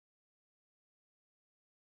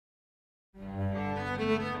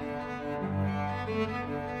Good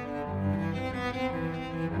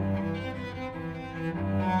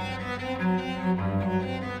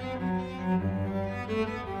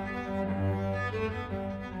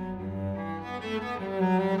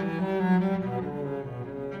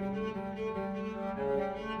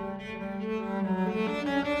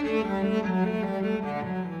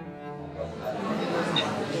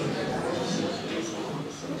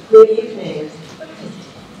evening.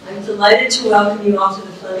 I'm delighted to welcome you all to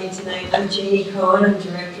the Fleming tonight. I'm Janie Cohen, I'm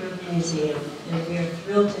director of the museum, and we are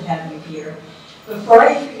thrilled to have you here. Before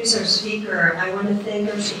I introduce our speaker, I want to thank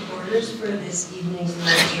our supporters for this evening's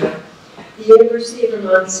lecture. The University of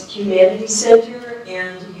Vermont's Humanities Center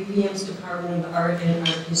and UVM's Department of Art and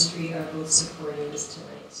Art History are both supporting us tonight.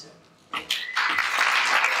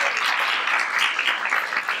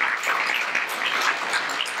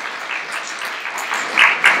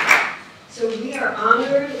 So we are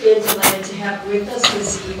honored and delighted to have with us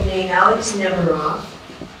this evening Alex Nemerov,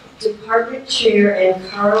 Department Chair, and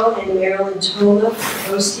Carl and Marilynn Thoma,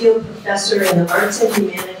 Provostial Professor in the Arts and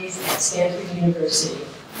Humanities at Stanford University.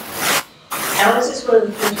 Alex is one of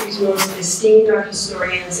the country's most esteemed art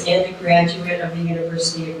historians and a graduate of the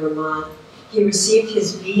University of Vermont. He received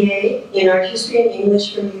his BA in Art History and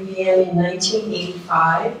English from UVM in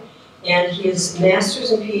 1985, and his Master's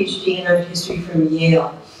and PhD in Art History from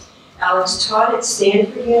Yale. Alex taught at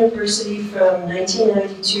Stanford University from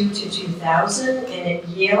 1992 to 2000, and at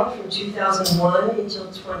Yale from 2001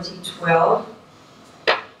 until 2012,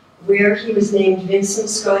 where he was named Vincent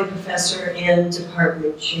Scully Professor and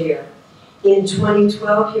Department Chair. In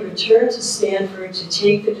 2012, he returned to Stanford to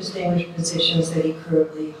take the distinguished positions that he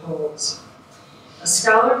currently holds. A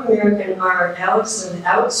scholar of American art, Alex is an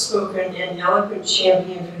outspoken and eloquent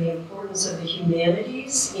champion for the importance of the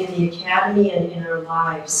humanities in the academy and in our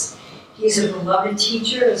lives. He's a beloved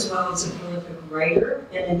teacher as well as a prolific writer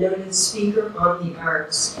and a noted speaker on the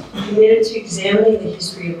arts, committed to examining the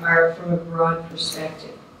history of art from a broad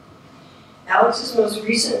perspective. Alex's most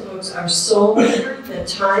recent books are Soul Maker, The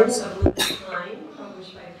Times of Living Time,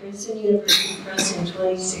 published by Princeton University Press in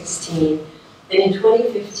 2016, and in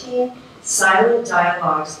 2015, Silent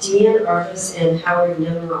Dialogues, Dean Artis and Howard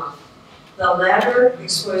Nemerov. The latter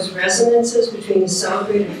explores resonances between the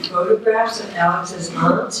celebrated photographs of Alex's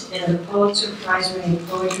aunt and the Pulitzer Prize-winning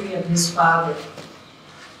poetry of his father.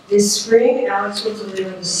 This spring, Alex will deliver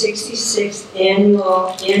the 66th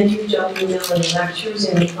annual Andrew W. Mellon Lectures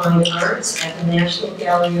in the Fine Arts at the National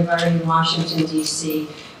Gallery of Art in Washington, D.C.,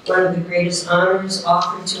 one of the greatest honors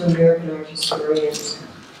offered to American art historians.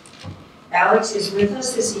 Alex is with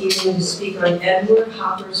us this evening to speak on Edward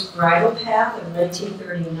Hopper's Bridle Path of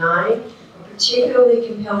 1939, a particularly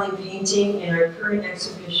compelling painting in our current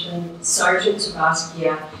exhibition, Sergeant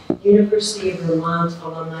Tabaskia, University of Vermont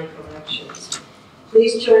Alumni Collections.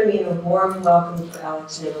 Please join me in a warm welcome for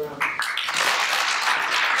Alex Nemerov.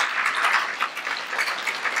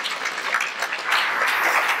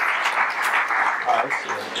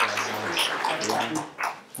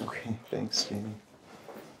 Okay, thanks, Jamie.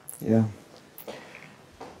 Yeah.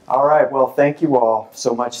 All right, well, thank you all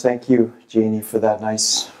so much. Thank you, Janie, for that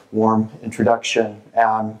nice, warm introduction.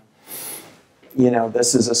 You know,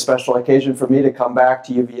 this is a special occasion for me to come back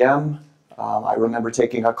to UVM. I remember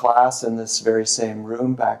taking a class in this very same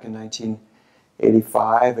room back in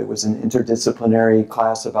 1985. It was an interdisciplinary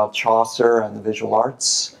class about Chaucer and the visual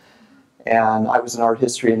arts. And I was an art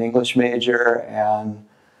history and English major, and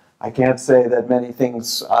I can't say that many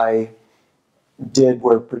things I did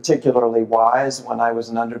were particularly wise when I was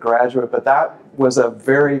an undergraduate, but that was a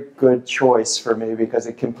very good choice for me because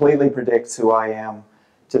it completely predicts who I am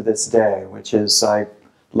to this day, which is I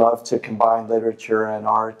love to combine literature and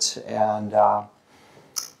art, and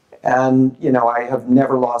you know, I have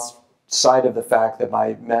never lost sight of the fact that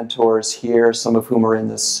my mentors here, some of whom are in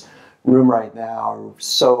this room right now, are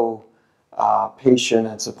so patient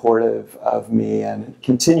and supportive of me and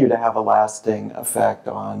continue to have a lasting effect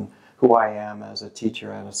on who I am as a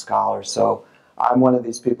teacher and a scholar. So I'm one of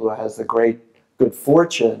these people who has the great good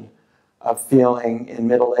fortune of feeling in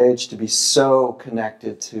middle age to be so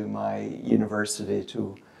connected to my university,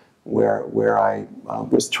 to where I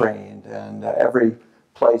was trained. And every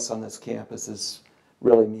place on this campus is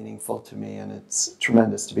really meaningful to me, and it's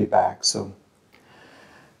tremendous to be back. So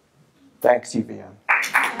thanks, UVM.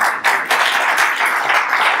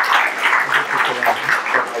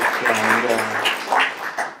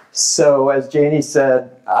 So as Janie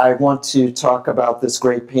said, I want to talk about this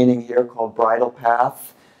great painting here called Bridle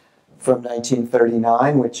Path from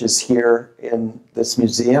 1939, which is here in this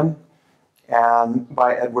museum, and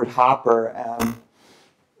by Edward Hopper. And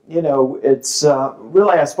you know, it's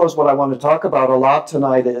really, I suppose, what I want to talk about a lot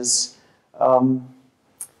tonight is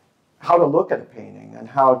how to look at a painting and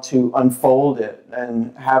how to unfold it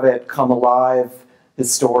and have it come alive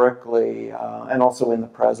historically and also in the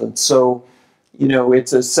present. So, you know,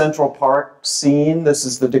 it's a Central Park scene. This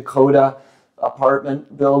is the Dakota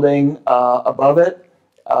apartment building above it.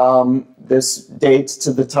 This dates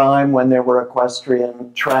to the time when there were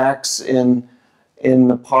equestrian tracks in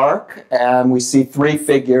the park, and we see three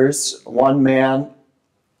figures, one man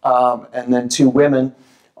and then two women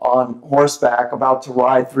on horseback about to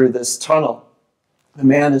ride through this tunnel. The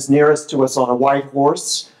man is nearest to us on a white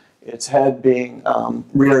horse, its head being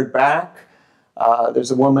reared back.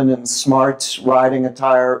 There's a woman in smart riding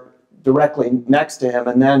attire directly next to him,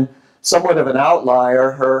 and then somewhat of an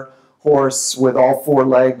outlier, her horse with all four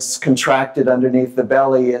legs contracted underneath the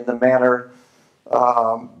belly in the manner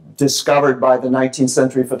discovered by the 19th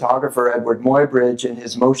century photographer Edward Muybridge in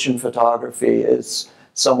his motion photography, is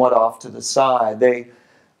somewhat off to the side.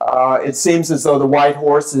 It seems as though the white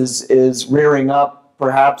horse is rearing up,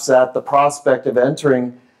 perhaps at the prospect of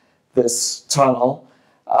entering this tunnel.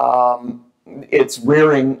 Its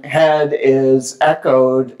rearing head is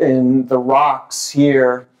echoed in the rocks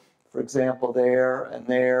here, for example, there and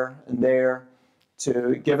there and there,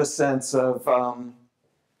 to give a sense of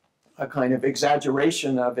a kind of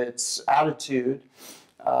exaggeration of its attitude.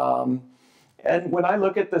 And when I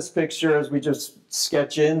look at this picture, as we just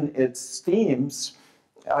sketch in its themes,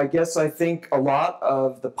 I guess I think a lot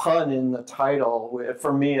of the pun in the title,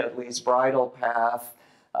 for me at least, Bridle Path,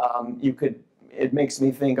 it makes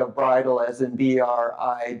me think of bridal as in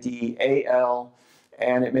B-R-I-D-A-L,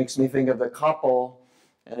 and it makes me think of the couple,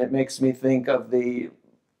 and it makes me think of the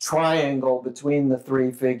triangle between the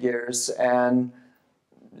three figures, and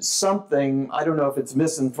something, I don't know if it's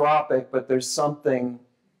misanthropic, but there's something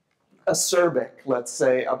acerbic, let's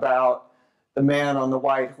say, about the man on the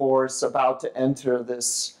white horse about to enter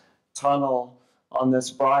this tunnel on this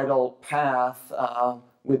bridle path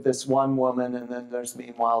with this one woman, and then there's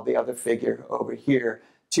meanwhile the other figure over here.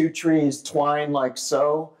 Two trees twine like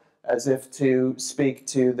so, as if to speak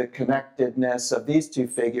to the connectedness of these two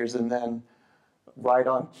figures, and then right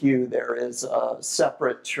on cue there is a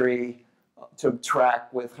separate tree to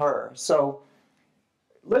track with her. So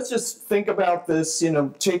let's just think about this, you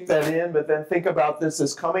know, take that in, but then think about this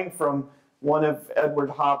as coming from one of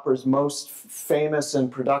Edward Hopper's most famous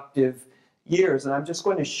and productive years. And I'm just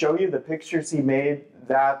going to show you the pictures he made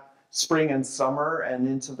that spring and summer and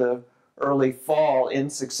into the early fall in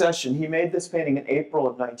succession. He made this painting in April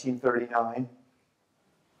of 1939.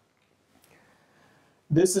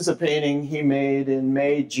 This is a painting he made in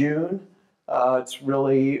May, June. It's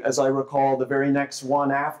really, as I recall, the very next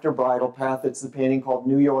one after Bridle Path. It's the painting called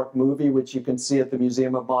New York Movie, which you can see at the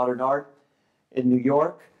Museum of Modern Art in New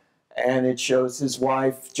York. And it shows his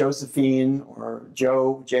wife, Josephine, or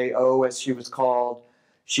Jo, J-O as she was called.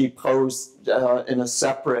 She posed in a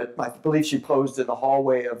separate, I believe she posed in the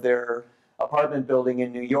hallway of their apartment building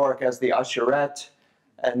in New York as the usherette.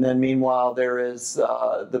 And then meanwhile, there is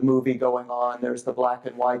the movie going on. There's the black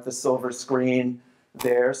and white, the silver screen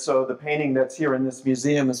there. So the painting that's here in this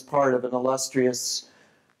museum is part of an illustrious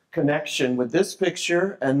connection with this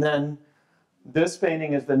picture. And then this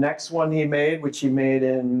painting is the next one he made, which he made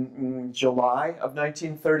in July of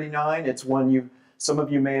 1939. It's one some of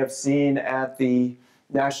you may have seen at the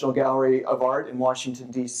National Gallery of Art in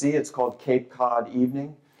Washington, D.C. It's called Cape Cod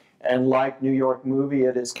Evening. And like New York Movie,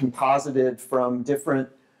 it is composited from different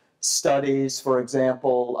studies. For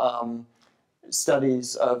example,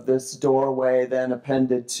 studies of this doorway, then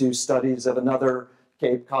appended to studies of another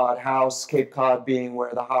Cape Cod house, Cape Cod being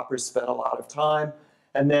where the Hoppers spent a lot of time.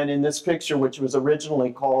 And then in this picture, which was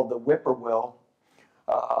originally called the whippoorwill,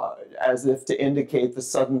 as if to indicate the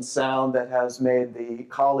sudden sound that has made the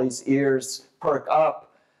collie's ears perk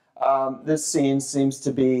up, this scene seems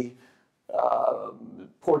to be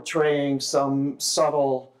portraying some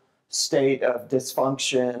subtle state of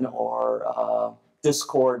dysfunction or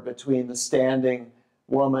discord between the standing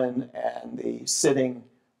woman and the sitting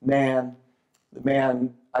man. The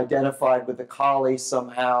man identified with the collie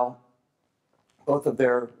somehow, both of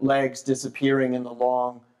their legs disappearing in the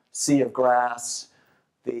long sea of grass.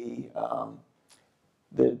 The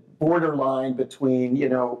borderline between, you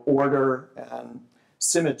know, order and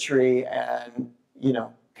symmetry and, you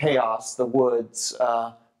know, chaos, the woods,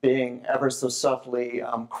 being ever so subtly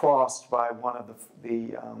crossed by one of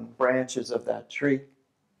the branches of that tree.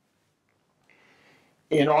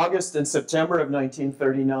 In August and September of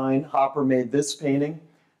 1939, Hopper made this painting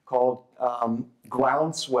called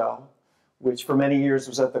Groundswell, which for many years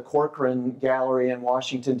was at the Corcoran Gallery in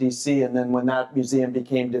Washington, D.C., and then when that museum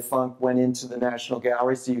became defunct, went into the National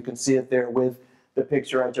Gallery, so you can see it there with the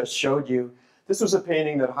picture I just showed you. This was a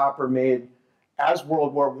painting that Hopper made as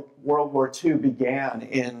World War II began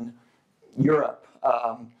in Europe.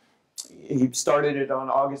 He started it on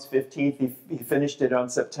August 15th. He finished it on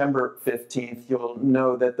September 15th. You'll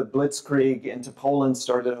know that the Blitzkrieg into Poland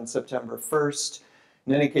started on September 1st.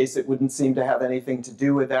 In any case, it wouldn't seem to have anything to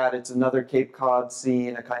do with that. It's another Cape Cod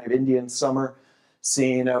scene, a kind of Indian summer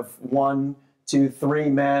scene of 1, 2, 3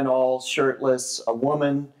 men, all shirtless, a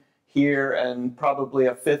woman here, and probably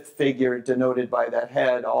a fifth figure denoted by that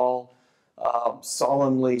head, all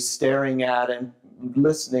solemnly staring at and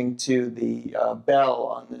listening to the bell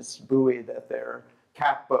on this buoy that their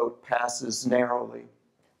catboat passes narrowly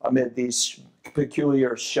amid these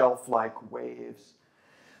peculiar shelf-like waves.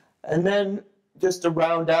 And then, just to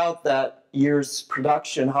round out that year's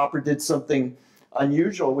production, Hopper did something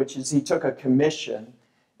unusual, which is he took a commission,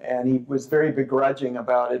 and he was very begrudging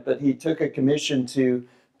about it, but he took a commission to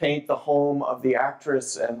paint the home of the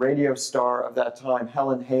actress and radio star of that time,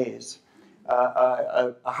 Helen Hayes.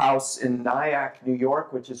 A house in Nyack, New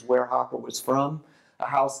York, which is where Hopper was from, a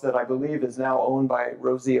house that I believe is now owned by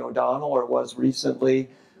Rosie O'Donnell, or was recently.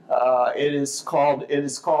 It is called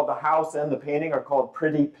the house, and the painting are called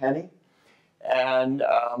Pretty Penny, and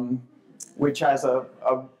which has a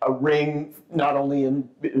ring not only in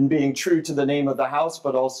being true to the name of the house,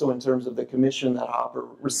 but also in terms of the commission that Hopper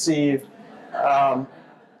received.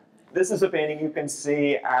 This is a painting you can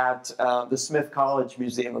see at the Smith College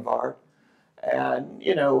Museum of Art. And,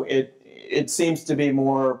 you know, it seems to be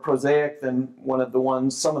more prosaic than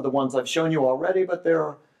some of the ones I've shown you already, but there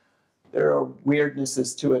are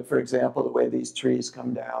weirdnesses to it. For example, the way these trees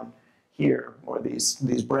come down here, or these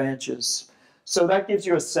branches. So that gives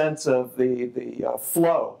you a sense of the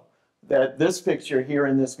flow that this picture here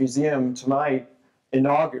in this museum tonight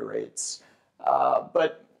inaugurates.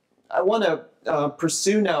 But I want to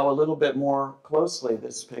pursue now a little bit more closely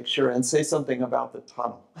this picture and say something about the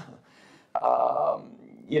tunnel.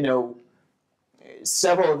 You know,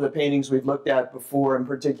 several of the paintings we've looked at before, and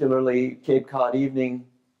particularly Cape Cod Evening,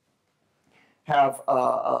 have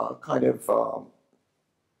a kind of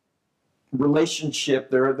relationship.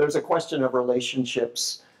 There's a question of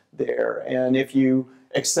relationships there, and if you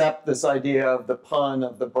accept this idea of the pun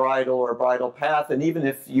of the bridle or bridle path, and even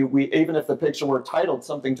if the picture were titled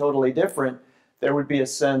something totally different, there would be a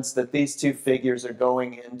sense that these two figures are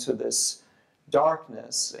going into this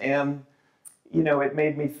darkness. And you know, it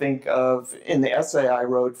made me think of, in the essay I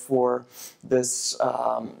wrote for this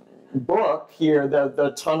book here,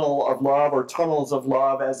 the Tunnel of Love, or Tunnels of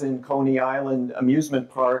Love, as in Coney Island amusement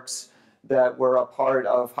parks that were a part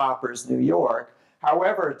of Hopper's New York.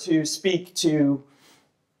 However, to speak to,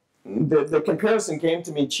 the comparison came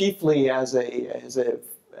to me chiefly as a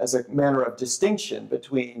manner of distinction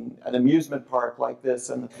between an amusement park like this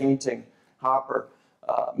and the painting Hopper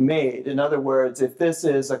made. In other words, if this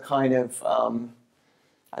is a kind of,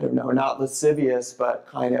 I don't know, not lascivious, but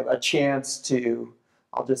kind of a chance to,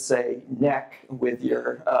 I'll just say, neck with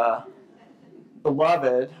your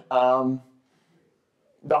beloved,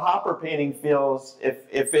 the Hopper painting feels, if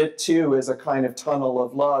it too is a kind of tunnel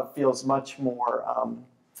of love, feels much more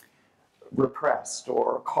repressed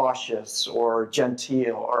or cautious or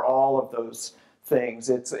genteel or all of those things.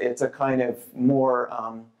 It's a kind of more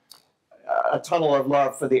a tunnel of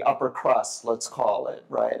love for the upper crust, let's call it,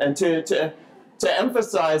 right? And to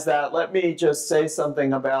emphasize that, let me just say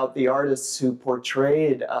something about the artists who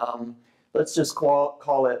portrayed, let's just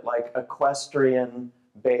call it like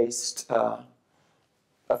equestrian-based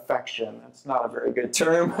affection. That's not a very good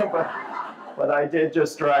term, but I did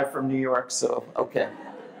just drive from New York, so okay.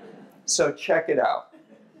 So check it out.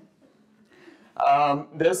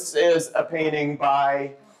 This is a painting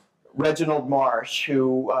by Reginald Marsh,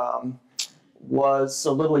 who was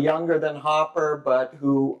a little younger than Hopper, but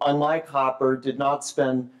who, unlike Hopper, did not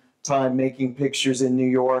spend time making pictures in New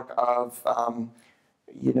York of,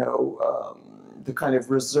 you know, the kind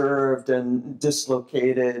of reserved and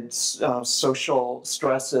dislocated social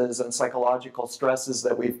stresses and psychological stresses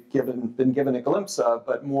that we've been given a glimpse of,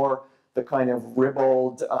 but more the kind of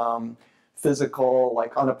ribald, physical,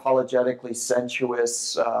 like unapologetically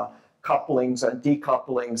sensuous couplings and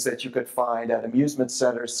decouplings that you could find at amusement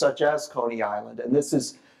centers such as Coney Island. And this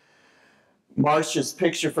is Marsh's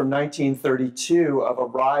picture from 1932 of a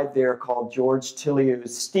ride there called George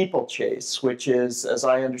Tillier's Steeplechase, which is, as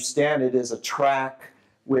I understand it, is a track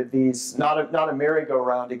with these, not a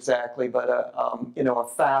merry-go-round exactly, but a, you know, a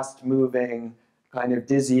fast-moving, kind of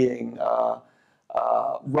dizzying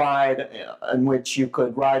ride in which you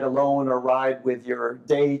could ride alone or ride with your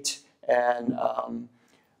date and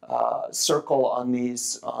circle on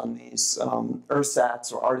these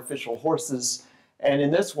ersatz or artificial horses. And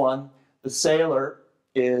in this one, the sailor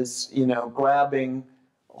is,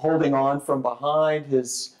 holding on from behind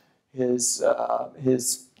his this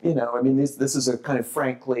is a kind of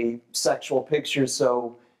frankly sexual picture.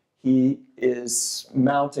 So he is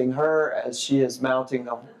mounting her as she is mounting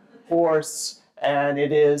the horse, and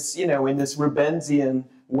it is, in this Rubensian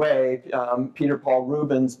way, Peter Paul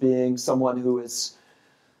Rubens being someone who is,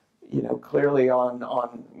 clearly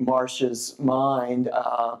on Marsh's mind,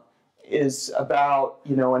 is about,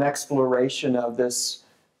 an exploration of this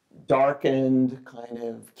darkened kind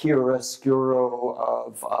of chiaroscuro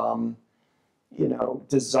of,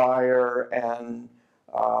 desire and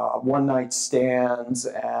one-night stands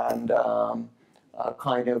and a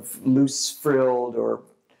kind of loose-frilled or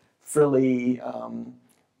frilly,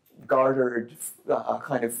 gartered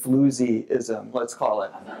kind of floozyism, let's call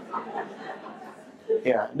it.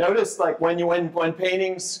 Yeah, notice like when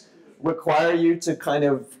paintings require you to kind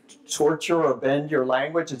of torture or bend your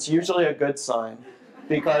language, it's usually a good sign,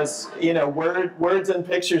 because words and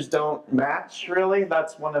pictures don't match really.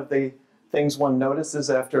 That's one of the things one notices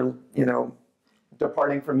after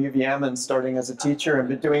departing from UVM and starting as a teacher and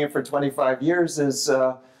been doing it for 25 years is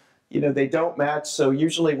they don't match. So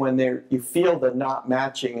usually when you feel the not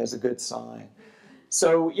matching is a good sign.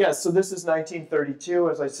 So yeah, so this is 1932.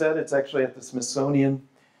 As I said, it's actually at the Smithsonian.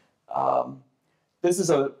 This is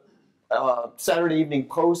a Saturday Evening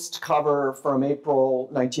Post cover from April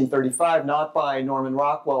 1935, not by Norman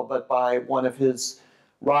Rockwell, but by one of his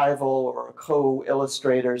rival or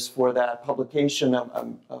co-illustrators for that publication,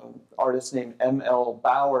 an artist named M.L.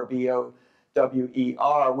 Bauer,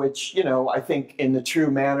 B-O-W-E-R, which, I think in the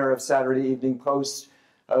true manner of Saturday Evening Post,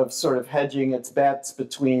 of sort of hedging its bets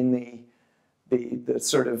between the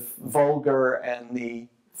sort of vulgar and the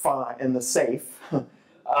fine and the safe,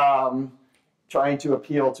 trying to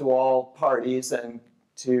appeal to all parties and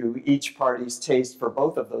to each party's taste for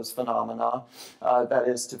both of those phenomena, that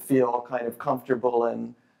is to feel kind of comfortable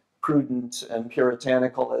and prudent and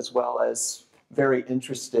puritanical, as well as very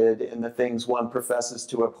interested in the things one professes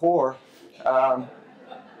to abhor.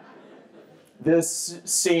 This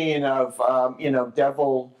scene of,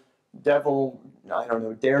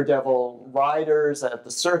 daredevil riders at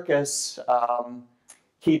the circus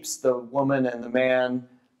keeps the woman and the man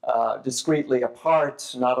discreetly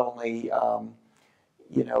apart, not only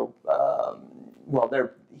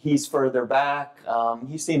he's further back.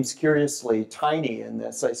 He seems curiously tiny in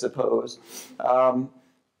this, I suppose,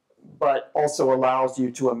 but also allows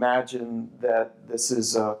you to imagine that this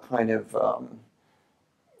is a kind of,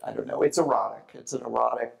 it's erotic. It's an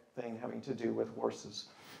erotic thing having to do with horses.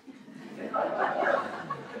 Okay.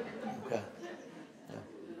 Yeah.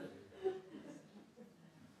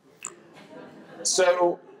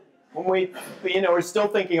 So, when we're still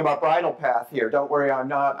thinking about Bridle Path here. Don't worry, I'm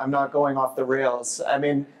not going off the rails. I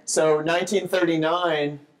mean, so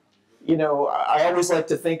 1939, I always like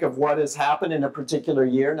to think of what has happened in a particular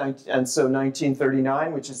year, and so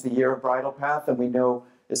 1939, which is the year of Bridle Path, and we know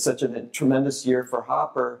is such a tremendous year for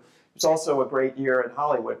Hopper. It's also a great year in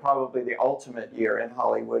Hollywood, probably the ultimate year in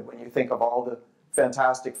Hollywood when you think of all the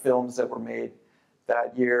fantastic films that were made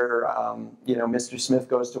that year. Mr. Smith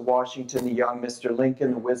Goes to Washington, The Young Mr.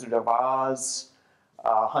 Lincoln, The Wizard of Oz,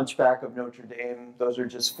 Hunchback of Notre Dame. Those are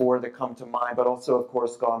just four that come to mind, but also, of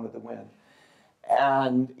course, Gone with the Wind.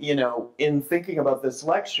 And, in thinking about this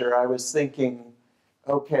lecture, I was thinking,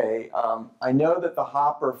 okay, I know that the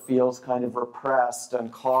Hopper feels kind of repressed and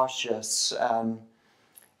cautious, and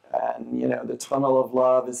the tunnel of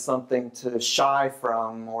love is something to shy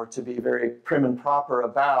from or to be very prim and proper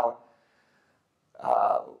about.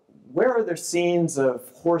 Where are there scenes of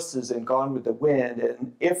horses in Gone with the Wind?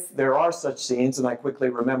 And if there are such scenes, and I quickly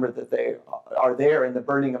remember that they are there in the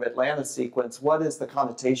Burning of Atlanta sequence, what is the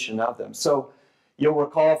connotation of them? So you'll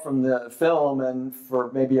recall from the film, and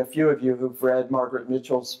for maybe a few of you who've read Margaret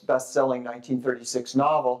Mitchell's best-selling 1936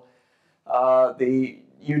 novel, the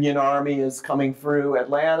Union Army is coming through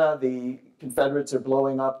Atlanta. The Confederates are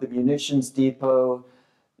blowing up the munitions depots.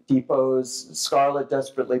 Scarlett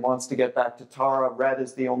desperately wants to get back to Tara. Red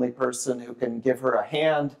is the only person who can give her a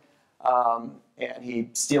hand, and he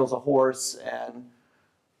steals a horse and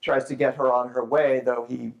tries to get her on her way, though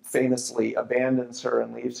he famously abandons her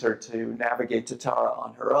and leaves her to navigate to Tara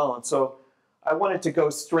on her own. So I wanted to go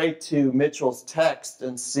straight to Mitchell's text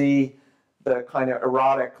and see the kind of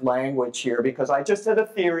erotic language here, because I just had a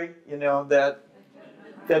theory, that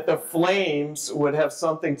that the flames would have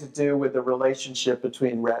something to do with the relationship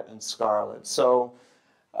between Rhett and Scarlett. So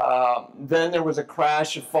then there was a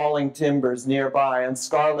crash of falling timbers nearby, and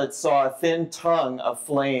Scarlett saw a thin tongue of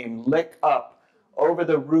flame lick up over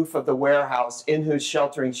the roof of the warehouse in whose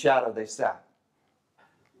sheltering shadow they sat.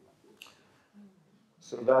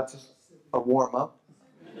 So that's a warm-up.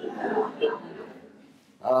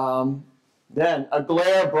 Then a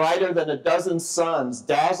glare brighter than a dozen suns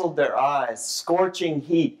dazzled their eyes, scorching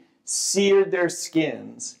heat seared their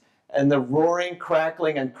skins, and the roaring,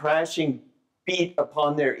 crackling, and crashing beat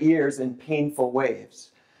upon their ears in painful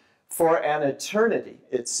waves. For an eternity,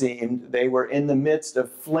 it seemed, they were in the midst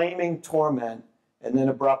of flaming torment, and then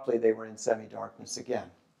abruptly they were in semi-darkness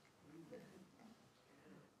again.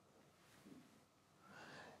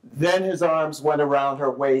 Then his arms went around her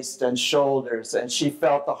waist and shoulders, and she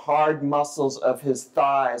felt the hard muscles of his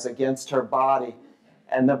thighs against her body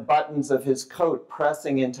and the buttons of his coat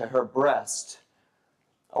pressing into her breast.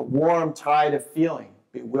 A warm tide of feeling,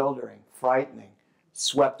 bewildering, frightening,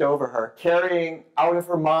 swept over her, carrying out of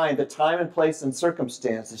her mind the time and place and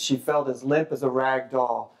circumstances. She felt as limp as a rag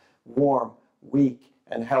doll, warm, weak,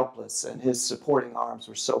 and helpless, and his supporting arms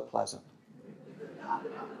were so pleasant.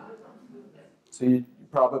 So you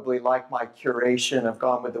probably like my curation of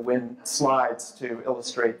Gone with the Wind slides to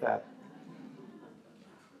illustrate that.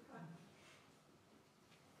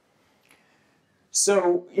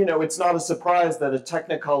 So, you know, it's not a surprise that a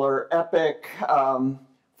Technicolor epic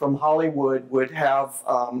from Hollywood would have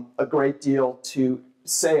a great deal to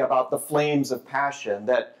say about the flames of passion,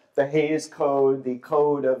 that the Hays Code, the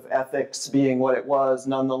code of ethics being what it was,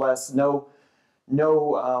 nonetheless, no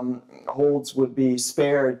holds would be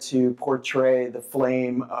spared to portray the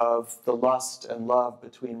flame of the lust and love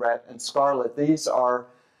between Rhett and Scarlett. These are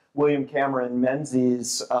William Cameron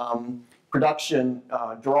Menzies' production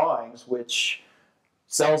drawings, which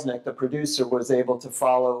Selznick, the producer, was able to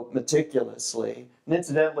follow meticulously. And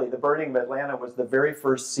incidentally, the burning of Atlanta was the very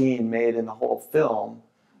first scene made in the whole film,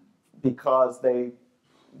 because they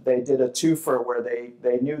did a twofer where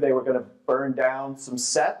they knew they were going to burn down some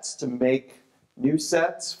sets to make new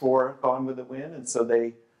sets for Gone with the Wind, and so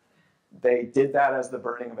they did that as the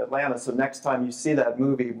burning of Atlanta. So next time you see that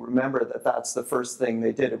movie, remember that that's the first thing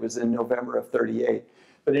they did. It was in November of '38.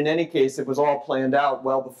 But in any case, it was all planned out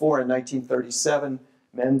well before in 1937.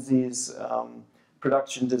 Menzies,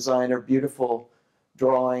 production designer, beautiful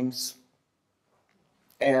drawings.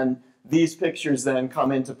 And these pictures then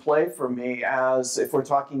come into play for me as if we're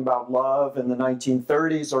talking about love in the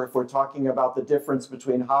 1930s, or if we're talking about the difference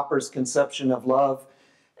between Hopper's conception of love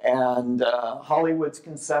and Hollywood's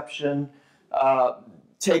conception,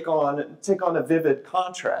 take on a vivid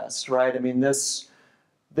contrast, right? I mean, this,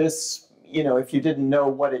 you know, if you didn't know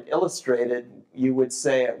what it illustrated, you would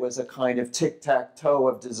say it was a kind of tic-tac-toe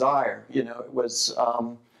of desire. You know, it was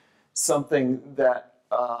something that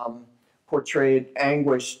portrayed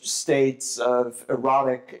anguished states of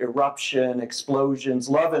erotic eruption, explosions,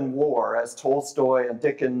 love and war, as Tolstoy and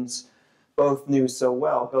Dickens both knew so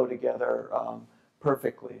well, go together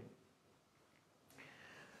perfectly.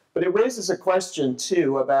 But it raises a question,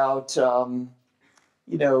 too, about,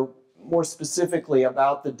 you know, more specifically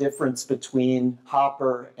about the difference between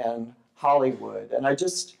Hopper and Hollywood. And I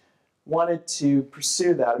just wanted to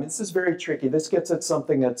pursue that. I mean, this is very tricky. This gets at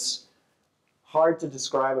something that's hard to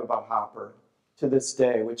describe about Hopper to this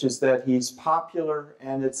day, which is that he's popular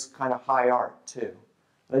and it's kind of high art, too.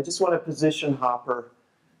 And I just want to position Hopper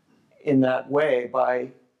in that way by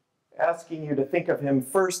asking you to think of him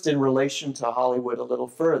first in relation to Hollywood a little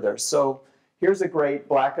further. So here's a great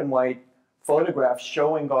black and white photograph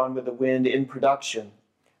showing Gone with the Wind in production.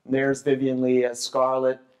 And there's Vivien Leigh as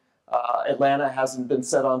Scarlett. Atlanta hasn't been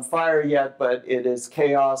set on fire yet, but it is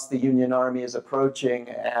chaos. The Union Army is approaching,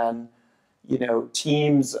 and you know,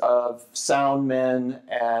 teams of sound men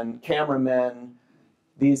and cameramen,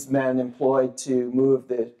 these men employed to move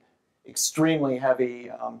the extremely heavy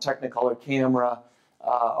Technicolor camera,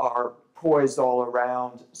 are poised all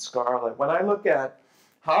around Scarlett. When I look at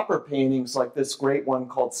Hopper paintings like this great one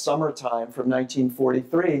called Summertime from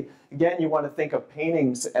 1943, again, you want to think of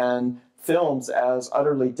paintings and films as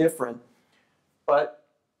utterly different. But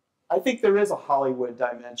I think there is a Hollywood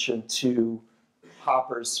dimension to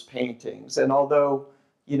Hopper's paintings. And although,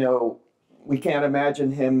 you know, we can't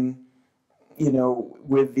imagine him, you know,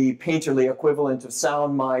 with the painterly equivalent of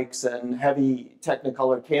sound mics and heavy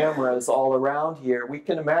Technicolor cameras all around here, we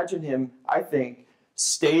can imagine him, I think,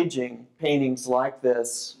 staging paintings like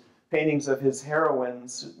this, paintings of his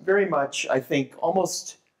heroines, very much, I think,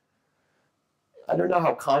 almost, I don't know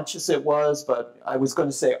how conscious it was, but I was going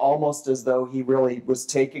to say almost as though he really was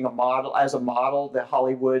taking a model, as a model, the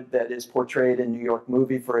Hollywood that is portrayed in New York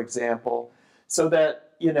Movie, for example, so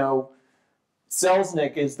that, you know,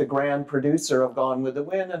 Selznick is the grand producer of Gone with the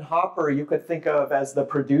Wind, and Hopper you could think of as the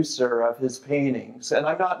producer of his paintings. And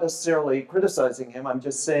I'm not necessarily criticizing him, I'm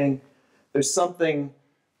just saying there's something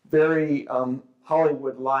very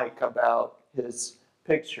Hollywood-like about his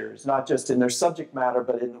pictures, not just in their subject matter,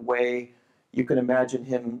 but in the way you can imagine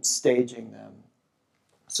him staging them.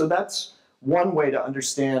 So that's one way to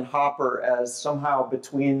understand Hopper as somehow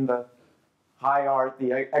between the high art,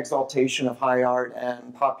 the exaltation of high art,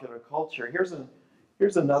 and popular culture.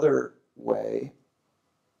 Here's another way.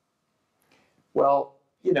 Well,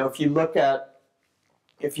 you know, if you look at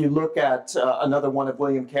another one of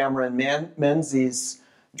William Cameron Menzies'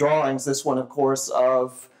 drawings, this one, of course,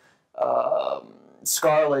 of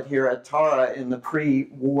Scarlett here at Tara in the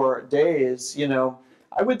pre-war days, you know,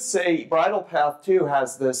 I would say Bridle Path too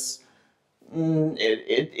has this,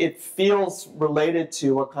 it feels related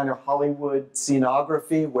to a kind of Hollywood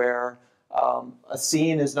scenography where a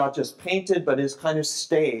scene is not just painted but is kind of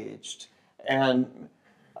staged, and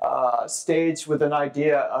staged with an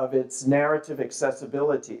idea of its narrative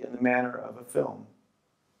accessibility in the manner of a film.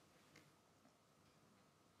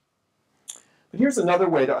 But here's another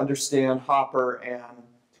way to understand Hopper and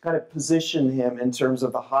to kind of position him in terms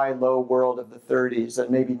of the high-low world of the 30s and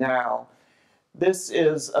maybe now. This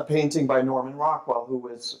is a painting by Norman Rockwell, who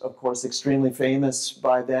was, of course, extremely famous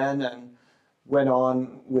by then and went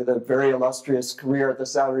on with a very illustrious career at the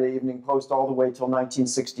Saturday Evening Post all the way till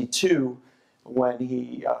 1962, when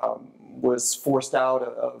he was forced out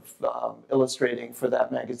of illustrating for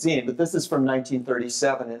that magazine. But this is from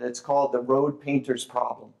 1937, and it's called The Road Painter's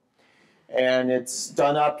Problem. And it's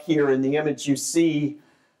done up here in the image you see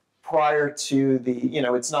prior to the, you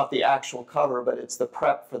know, it's not the actual cover, but it's the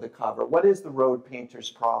prep for the cover. What is the road painter's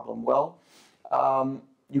problem? Well,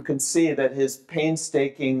 you can see that his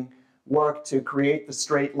painstaking work to create the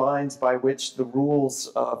straight lines by which the rules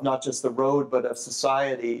of not just the road, but of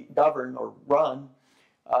society govern or run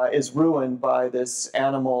is ruined by this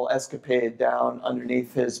animal escapade down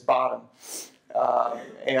underneath his bottom.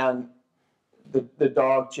 And the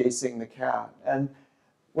dog chasing the cat. And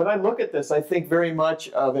when I look at this, I think very much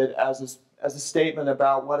of it as a statement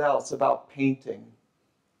about what else? About painting.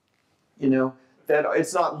 You know, that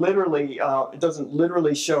it's not literally, it doesn't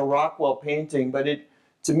literally show Rockwell painting, but it,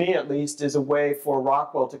 to me at least, is a way for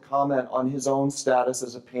Rockwell to comment on his own status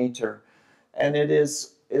as a painter. And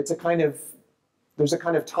it's a kind of, there's a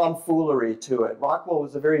kind of tomfoolery to it. Rockwell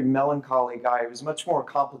was a very melancholy guy. He was much more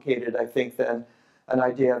complicated, I think, than an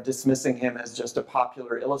idea of dismissing him as just a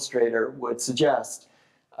popular illustrator would suggest.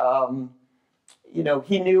 You know,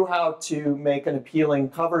 he knew how to make an appealing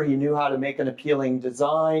cover, he knew how to make an appealing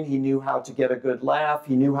design, he knew how to get a good laugh,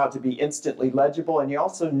 he knew how to be instantly legible, and he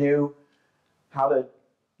also knew how to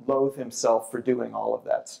loathe himself for doing all of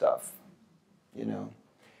that stuff, you know.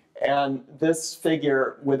 And this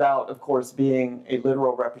figure, without, of course, being a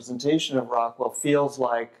literal representation of Rockwell, feels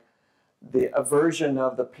like a version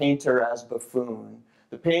of the painter as buffoon.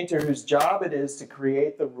 The painter whose job it is to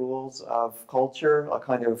create the rules of culture, a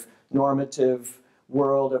kind of normative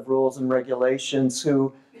world of rules and regulations,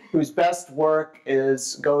 whose best work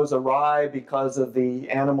goes awry because of the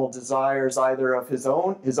animal desires, either of his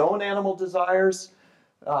own animal desires,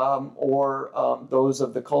 or those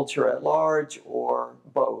of the culture at large, or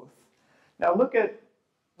both. Now look at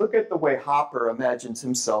the way Hopper imagines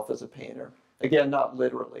himself as a painter. Again, not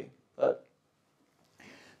literally.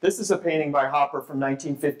 This is a painting by Hopper from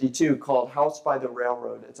 1952 called House by the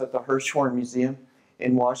Railroad. It's at the Hirshhorn Museum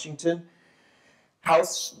in Washington.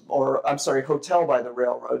 Hotel by the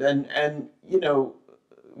Railroad. And you know,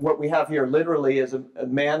 what we have here literally is a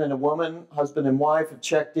man and a woman, husband and wife, have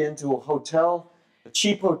checked into a hotel, a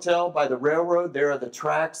cheap hotel by the railroad. There are the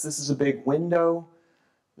tracks. This is a big window.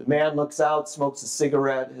 The man looks out, smokes a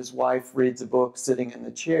cigarette. His wife reads a book sitting in the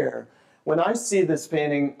chair. When I see this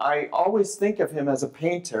painting, I always think of him as a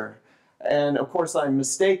painter. And of course I'm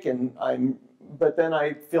mistaken, but then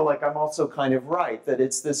I feel like I'm also kind of right, that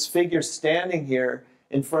it's this figure standing here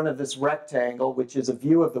in front of this rectangle, which is a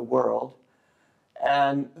view of the world,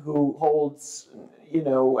 and who holds, you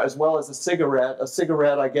know, as well as a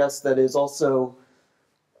cigarette, I guess, that is also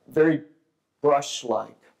very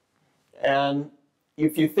brush-like. And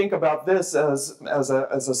if you think about this as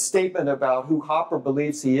a statement about who Hopper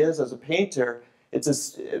believes he is as a painter,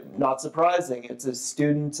 it's not surprising. It's a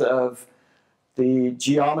student of the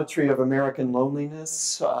geometry of American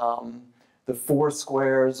loneliness, the four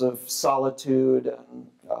squares of solitude and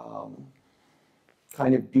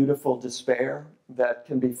kind of beautiful despair. that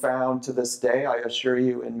can be found to this day, I assure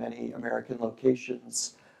you, in many American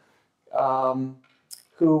locations,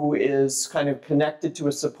 who is kind of connected to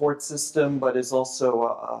a support system, but is also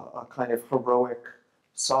a kind of heroic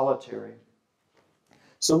solitary.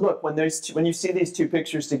 So look, when you see these two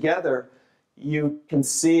pictures together, you can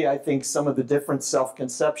see, I think, some of the different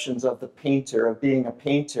self-conceptions of the painter, of being a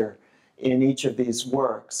painter in each of these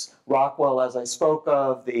works. Rockwell, as I spoke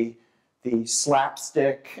of, the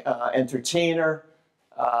slapstick entertainer,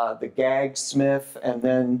 the gag smith, and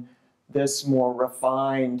then this more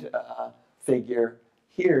refined figure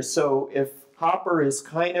here. So if Hopper is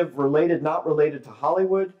kind of related, not related to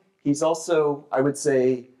Hollywood, he's also, I would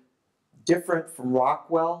say, different from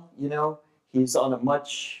Rockwell. You know, he's on a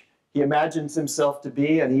much, he imagines himself to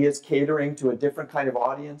be, and he is catering to a different kind of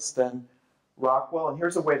audience than Rockwell. And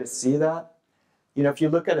here's a way to see that. You know, if you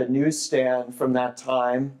look at a newsstand from that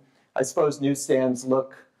time, I suppose newsstands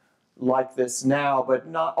look like this now, but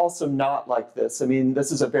also not like this. I mean,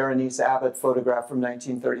 this is a Berenice Abbott photograph from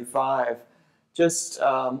 1935, just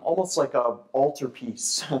almost like an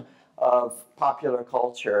altarpiece of popular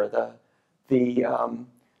culture. The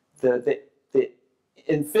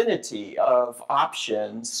infinity of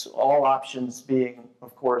options, all options being,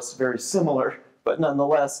 of course, very similar, but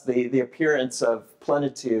nonetheless, the appearance of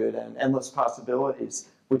plenitude and endless possibilities,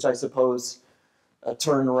 which I suppose a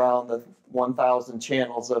turn around the 1,000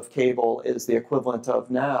 channels of cable is the equivalent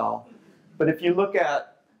of now. But if you look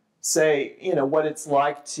at, say, you know, what it's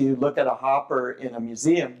like to look at a Hopper in a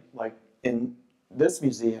museum, like in this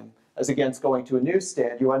museum, as against going to a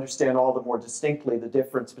newsstand, you understand all the more distinctly the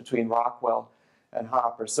difference between Rockwell and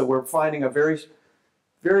Hopper. So we're finding a very,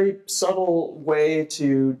 very subtle way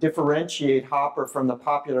to differentiate Hopper from the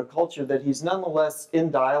popular culture that he's nonetheless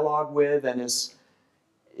in dialogue with and is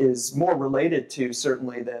more related to,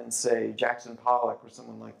 certainly, than, say, Jackson Pollock or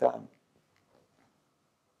someone like that. And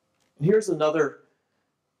here's another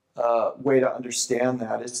way to understand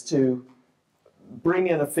that, is to bring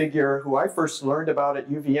in a figure who I first learned about at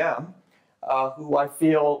UVM, who I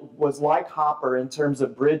feel was like Hopper in terms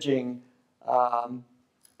of bridging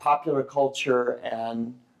popular culture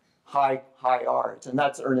and high art, and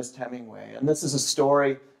that's Ernest Hemingway. And this is a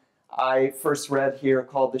story I first read here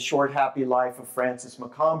called The Short Happy Life of Francis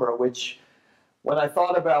Macomber, which, when I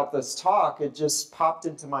thought about this talk, it just popped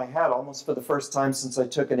into my head almost for the first time since I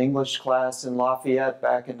took an English class in Lafayette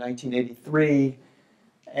back in 1983.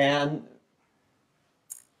 And,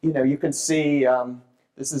 you know, you can see,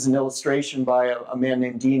 this is an illustration by a man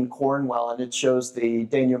named Dean Cornwell, and it shows the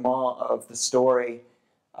denouement of the story.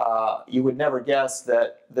 You would never guess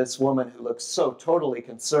that this woman who looks so totally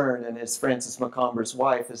concerned and is Francis Macomber's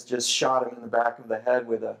wife has just shot him in the back of the head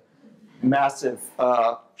with a massive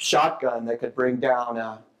shotgun that could bring down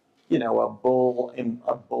a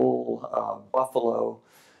buffalo.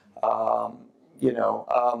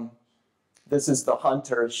 This is the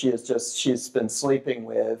hunter she's been sleeping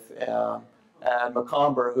with, and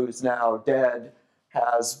Macomber, who's now dead,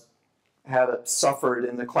 has suffered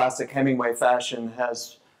in the classic Hemingway fashion,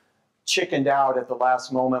 has chickened out at the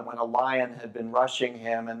last moment when a lion had been rushing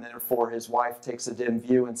him, and therefore his wife takes a dim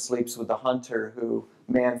view and sleeps with the hunter, who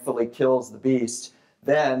manfully kills the beast.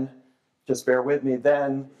 Then, just bear with me,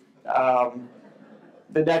 then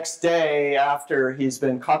the next day, after he's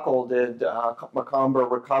been cuckolded, Macomber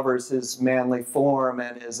recovers his manly form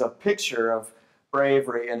and is a picture of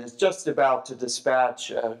bravery, and is just about to dispatch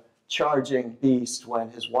a charging beast when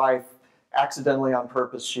his wife accidentally on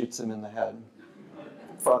purpose shoots him in the head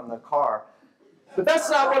from the car. But that's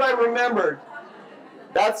not what I remembered.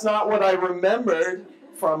 That's not what I remembered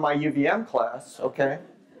from my UVM class, okay?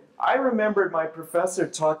 I remembered my professor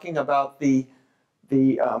talking about the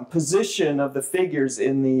position of the figures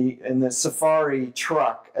in the safari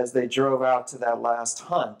truck as they drove out to that last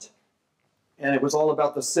hunt. And it was all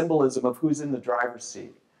about the symbolism of who's in the driver's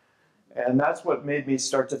seat. And that's what made me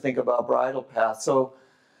start to think about Bridle Path. So,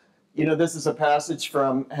 you know, this is a passage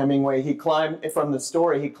from Hemingway. He climbed, from the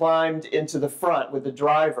story, he climbed into the front with the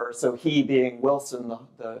driver, so he being Wilson,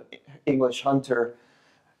 the English hunter,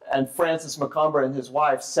 and Francis Macomber and his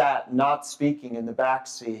wife sat not speaking in the back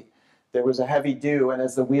seat. There was a heavy dew, and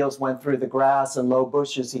as the wheels went through the grass and low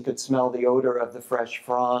bushes, he could smell the odor of the fresh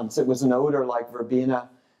fronds. It was an odor like verbena,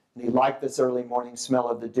 and he liked this early morning smell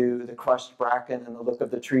of the dew, the crushed bracken, and the look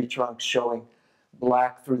of the tree trunks showing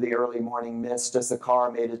black through the early morning mist as the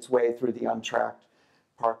car made its way through the untracked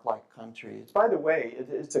park-like country. It's, by the way,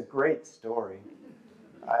 it's a great story.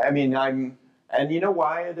 I mean, and you know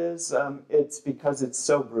why it is? It's because it's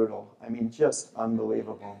so brutal. I mean, just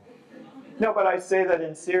unbelievable. No, but I say that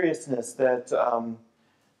in seriousness, that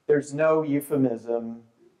there's no euphemism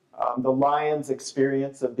The lion's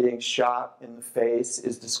experience of being shot in the face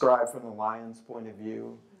is described from the lion's point of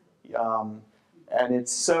view. And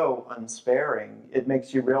it's so unsparing. It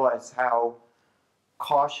makes you realize how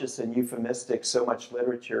cautious and euphemistic so much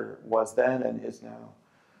literature was then and is now.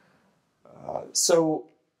 So,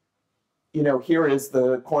 you know, here is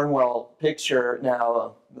the Cornwell picture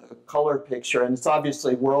now, the color picture, and it's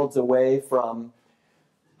obviously worlds away from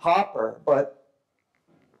Hopper, but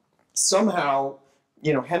somehow,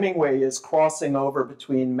 you know, Hemingway is crossing over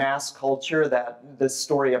between mass culture, that this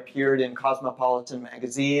story appeared in Cosmopolitan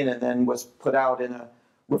magazine and then was put out in a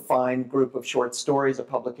refined group of short stories, a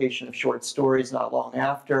publication of short stories not long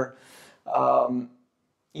after.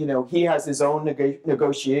 You know, he has his own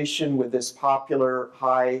negotiation with this popular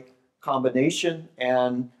high combination,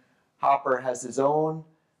 and Hopper has his own.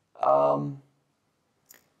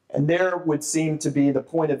 And there would seem to be the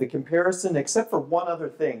point of the comparison, except for one other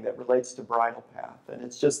thing that relates to Bridle Path, and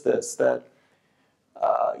it's just this, that,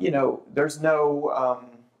 you know, there's no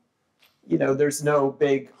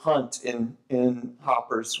big hunt in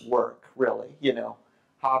Hopper's work, really. You know,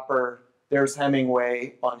 Hopper, there's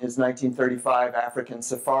Hemingway on his 1935 African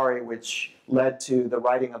safari, which led to the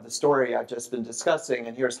writing of the story I've just been discussing,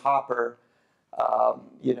 and here's Hopper.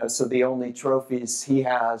 You know, so the only trophies he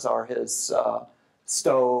has are his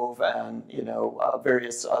stove and, you know,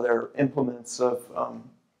 various other implements of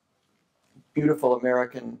beautiful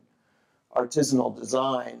American artisanal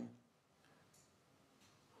design.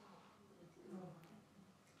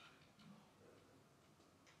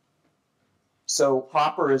 So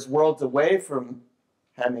Hopper is worlds away from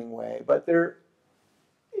Hemingway, but there,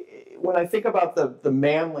 when I think about the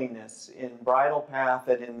manliness in Bridle Path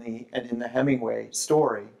and in the Hemingway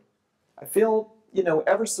story, I feel, you know,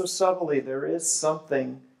 ever so subtly there is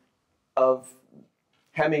something of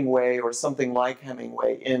Hemingway or something like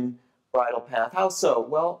Hemingway in Bridle Path. How so?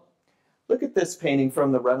 Well, look at this painting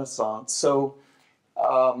from the Renaissance. So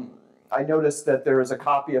I noticed that there is a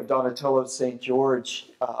copy of Donatello's St. George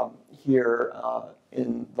here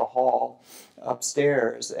in the hall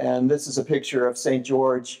upstairs. And this is a picture of St.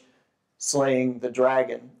 George slaying the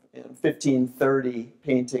dragon in 1530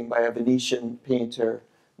 painting by a Venetian painter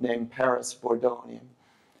named Paris Bordoni.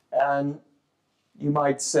 And you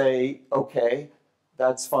might say, okay,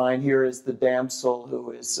 that's fine. Here is the damsel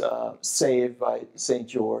who is saved by St.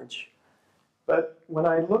 George. But when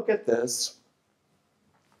I look at this,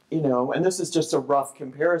 you know, and this is just a rough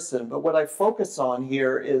comparison, but what I focus on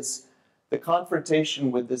here is the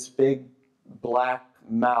confrontation with this big black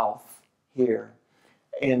mouth here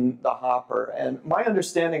in the Hopper. And my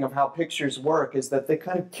understanding of how pictures work is that they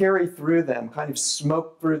kind of carry through them, kind of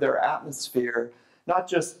smoke through their atmosphere, not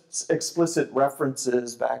just explicit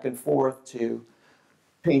references back and forth to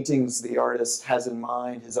paintings the artist has in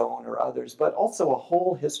mind, his own or others, but also a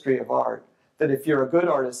whole history of art that if you're a good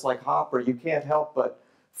artist like Hopper, you can't help but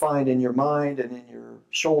find in your mind and in your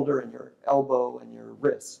shoulder and your elbow and your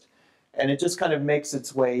wrist. And it just kind of makes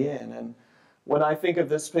its way in. And when I think of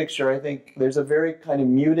this picture, I think there's a very kind of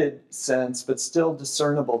muted sense, but still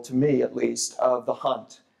discernible to me at least, of the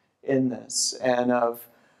hunt in this, and of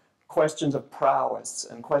questions of prowess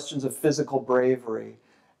and questions of physical bravery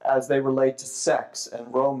as they relate to sex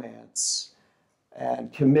and romance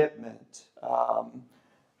and commitment.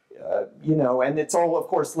 You know, and it's all, of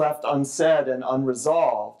course, left unsaid and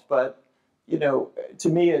unresolved, but, you know, to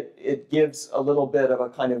me it gives a little bit of a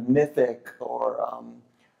kind of mythic or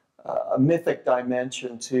a mythic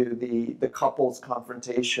dimension to the couple's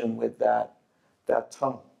confrontation with that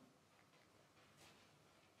tunnel.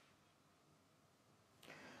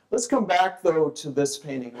 Let's come back, though, to this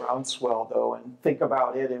painting, Groundswell, though, and think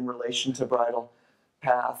about it in relation to Bridle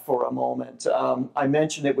Path for a moment. I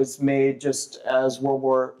mentioned it was made just as World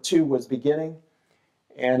War II was beginning,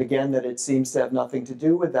 and again that it seems to have nothing to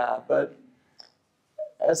do with that. But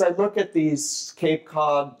as I look at these Cape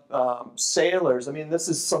Cod sailors, I mean, this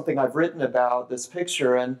is something I've written about, this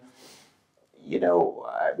picture, and you know,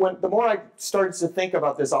 the more I started to think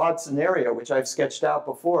about this odd scenario, which I've sketched out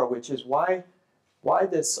before, which is why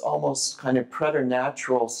this almost kind of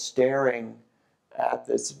preternatural staring at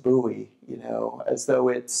this buoy, you know, as though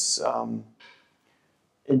it's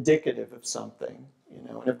indicative of something, you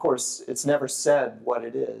know. And of course, it's never said what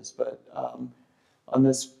it is, but on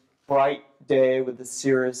this bright day with the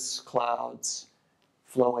cirrus clouds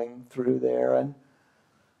flowing through there, and,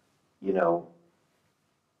 you know,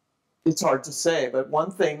 it's hard to say, but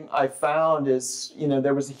one thing I found is, you know,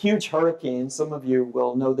 there was a huge hurricane, some of you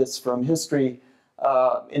will know this from history,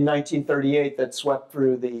 in 1938 that swept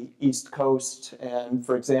through the East Coast and,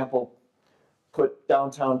 for example, put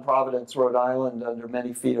downtown Providence, Rhode Island under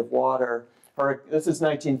many feet of water. This is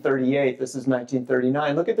 1938, this is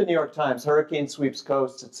 1939. Look at the New York Times, hurricane sweeps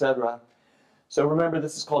coast, etc. So remember,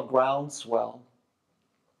 this is called groundswell.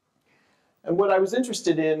 And what I was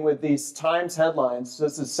interested in with these Times headlines,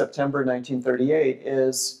 this is September 1938,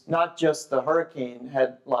 is not just the hurricane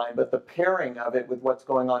headline, but the pairing of it with what's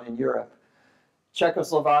going on in Europe.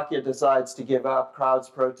 Czechoslovakia decides to give up, crowds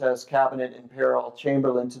protest, cabinet in peril,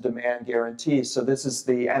 Chamberlain to demand guarantees. So this is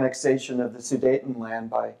the annexation of the Sudetenland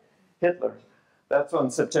by Hitler. That's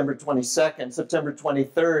on September 22nd. September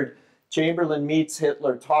 23rd, Chamberlain meets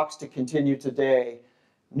Hitler, talks to continue today,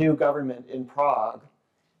 new government in Prague.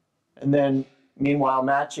 And then, meanwhile,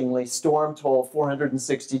 matchingly, storm toll,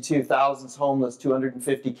 462,000 homeless,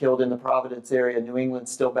 250 killed in the Providence area. New England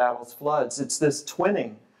still battles floods. It's this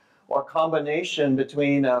twinning or combination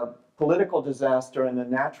between a political disaster and a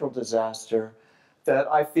natural disaster that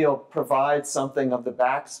I feel provides something of the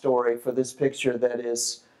backstory for this picture that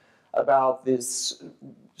is about this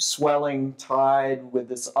swelling tide with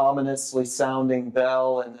this ominously sounding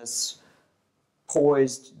bell and this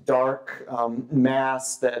poised, dark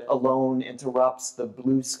mass that alone interrupts the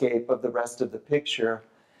bluescape of the rest of the picture.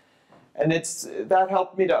 And that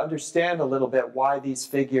helped me to understand a little bit why these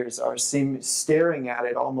figures are staring at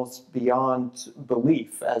it almost beyond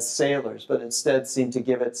belief as sailors, but instead seem to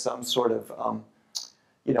give it some sort of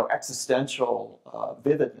existential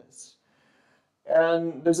vividness.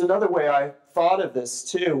 And there's another way I thought of this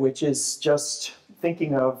too, which is just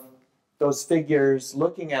thinking of those figures,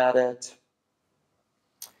 looking at it.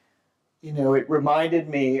 It reminded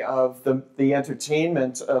me of the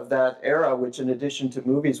entertainment of that era, which in addition to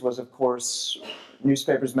movies was, of course,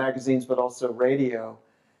 newspapers, magazines, but also radio.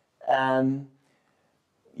 And,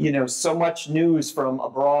 so much news from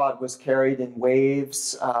abroad was carried in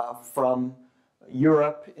waves from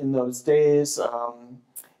Europe in those days.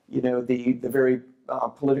 The very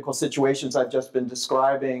political situations I've just been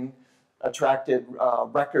describing attracted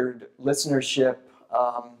record listenership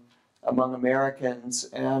among Americans.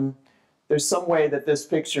 And there's some way that this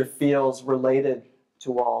picture feels related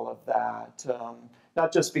to all of that.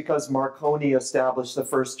 Not just because Marconi established the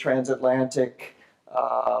first transatlantic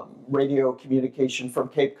radio communication from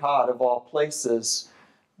Cape Cod, of all places,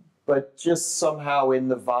 but just somehow in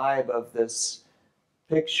the vibe of this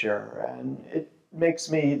picture. And it makes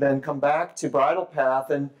me then come back to Bridle Path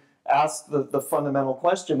and ask the fundamental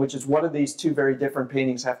question, which is, what do these two very different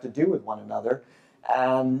paintings have to do with one another?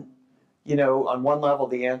 And on one level,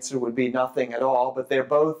 the answer would be nothing at all, but they're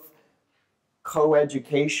both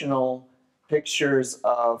co-educational pictures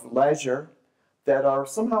of leisure that are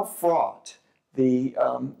somehow fraught. The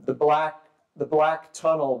black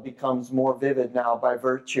tunnel becomes more vivid now by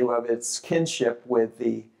virtue of its kinship with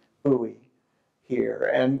the buoy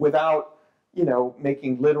here. And without,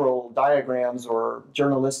 making literal diagrams or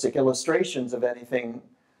journalistic illustrations of anything,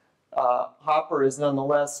 Hopper is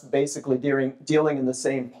nonetheless basically dealing in the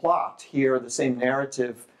same plot here, the same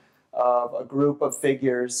narrative of a group of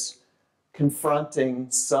figures confronting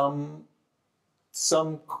some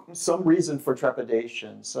reason for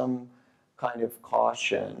trepidation, some kind of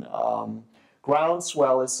caution.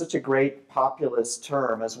 Groundswell is such a great populist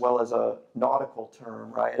term as well as a nautical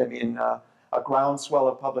term, right? I mean, a groundswell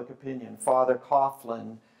of public opinion. Father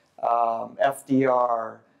Coughlin,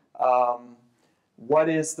 FDR. What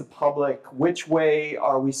is the public? Which way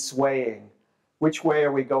are we swaying? Which way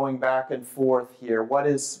are we going back and forth here? What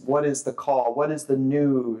is the call? What is the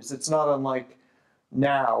news? It's not unlike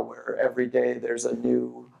now, where every day there's a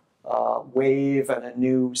new wave and a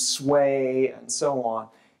new sway and so on.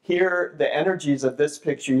 Here, the energies of this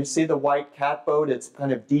picture, you see the white catboat, it's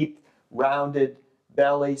kind of deep, rounded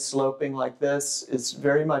belly sloping like this. It's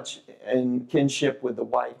very much in kinship with the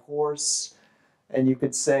white horse. And you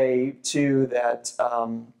could say, too, that,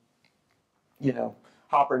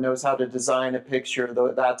 Hopper knows how to design a picture,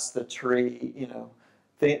 though that's the tree,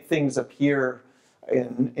 things appear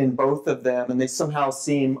in both of them, and they somehow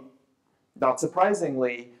seem, not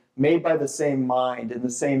surprisingly, made by the same mind in the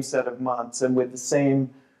same set of months and with the same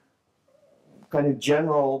kind of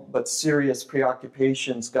general but serious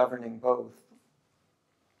preoccupations governing both.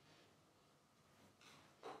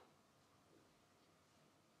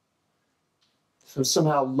 So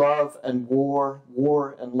somehow love and war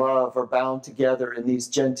and love are bound together in these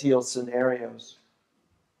genteel scenarios.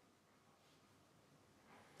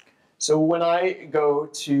 So when I go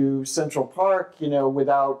to Central Park,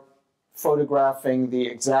 without photographing the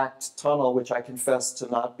exact tunnel, which I confess to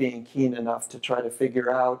not being keen enough to try to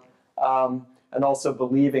figure out, and also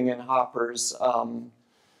believing in Hopper's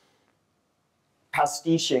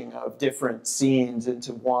pastiching of different scenes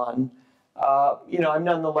into one, I'm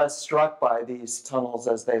nonetheless struck by these tunnels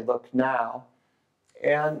as they look now.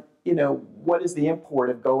 And, you know, what is the import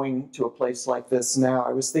of going to a place like this now?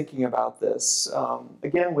 I was thinking about this,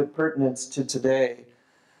 again, with pertinence to today.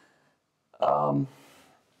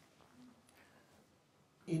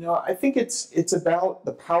 You know, I think it's about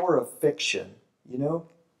the power of fiction, you know?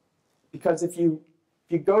 Because if you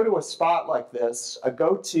go to a spot like this, a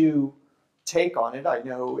go-to take on it, I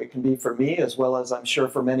know it can be for me as well as I'm sure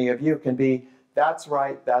for many of you, can be, that's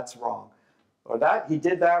right, that's wrong. Or that, he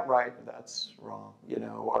did that right, that's wrong, you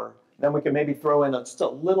know? Or then we can maybe throw in just a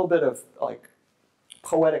little bit of like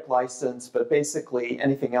poetic license, but basically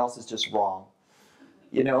anything else is just wrong.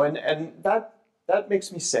 You know, and that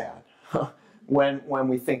makes me sad when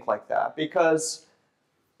we think like that, because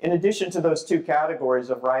in addition to those two categories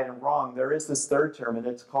of right and wrong, there is this third term, and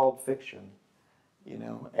it's called fiction. You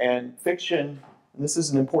know, and fiction, and this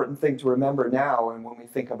is an important thing to remember now, and when we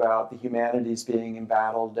think about the humanities being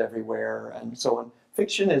embattled everywhere and so on,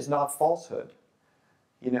 fiction is not falsehood.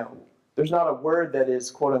 You know, there's not a word that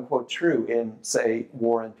is quote unquote true in, say,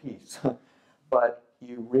 War and Peace, but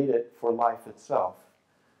you read it for life itself.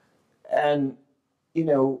 And, you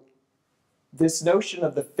know, this notion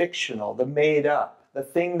of the fictional, the made up, the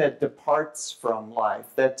thing that departs from life,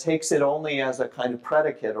 that takes it only as a kind of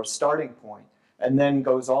predicate or starting point, and then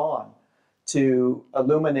goes on to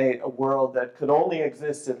illuminate a world that could only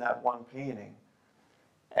exist in that one painting,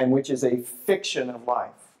 and which is a fiction of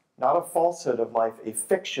life, not a falsehood of life, a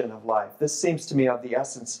fiction of life. This seems to me of the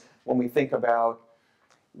essence when we think about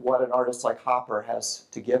what an artist like Hopper has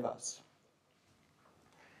to give us.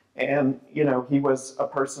 And, you know, he was a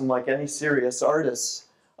person like any serious artist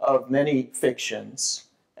of many fictions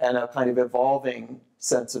and a kind of evolving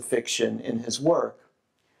sense of fiction in his work.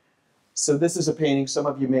 So this is a painting some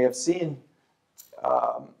of you may have seen.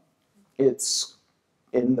 It's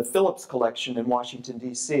in the Phillips collection in Washington,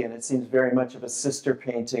 D.C., and it seems very much of a sister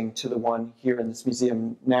painting to the one here in this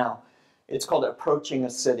museum now. It's called Approaching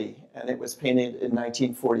a City, and it was painted in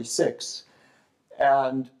 1946.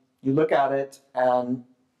 And you look at it, and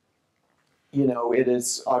you know, it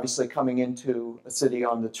is obviously coming into a city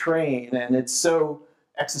on the train, and it's so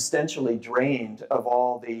existentially drained of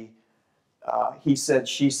all the he said,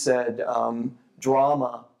 she said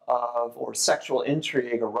drama of, or sexual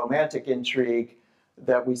intrigue or romantic intrigue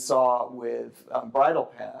that we saw with Bridle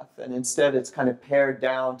Path. And instead it's kind of pared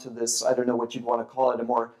down to this, I don't know what you'd want to call it, a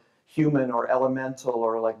more human or elemental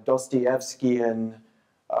or like Dostoevskian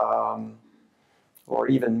or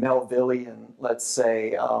even Melvillian, let's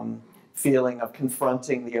say, feeling of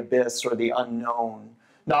confronting the abyss or the unknown,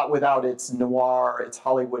 not without its noir, its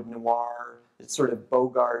Hollywood noir, its sort of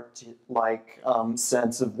Bogart-like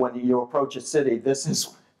sense of when you approach a city, this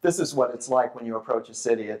is what it's like when you approach a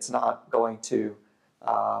city. It's not going to,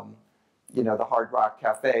 you know, the Hard Rock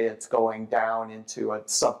Cafe. It's going down into a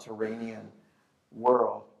subterranean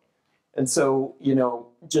world. And so, you know,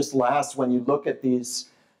 just last, when you look at these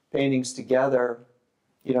paintings together,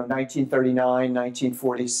 you know, 1939,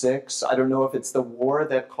 1946, I don't know if it's the war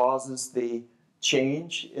that causes the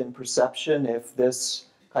change in perception, if this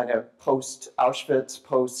kind of post-Auschwitz,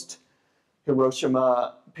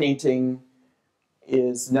 post-Hiroshima painting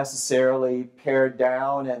is necessarily pared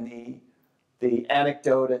down, and the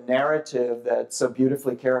anecdote and narrative that so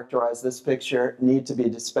beautifully characterize this picture need to be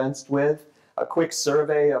dispensed with. A quick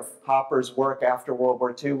survey of Hopper's work after World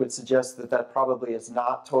War II would suggest that that probably is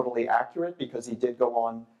not totally accurate, because he did go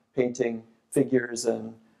on painting figures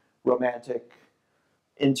and romantic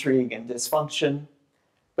intrigue and dysfunction.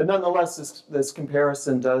 But nonetheless, this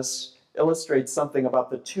comparison does illustrate something about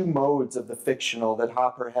the two modes of the fictional that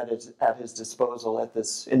Hopper had at his disposal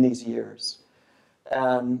in these years.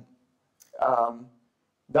 And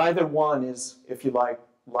neither one is, if you like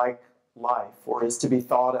life, or is to be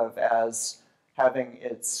thought of as having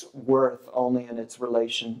its worth only in its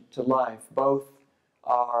relation to life. Both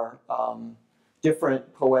are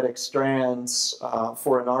different poetic strands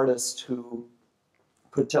for an artist who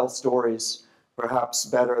could tell stories perhaps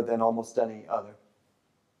better than almost any other.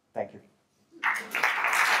 Thank you.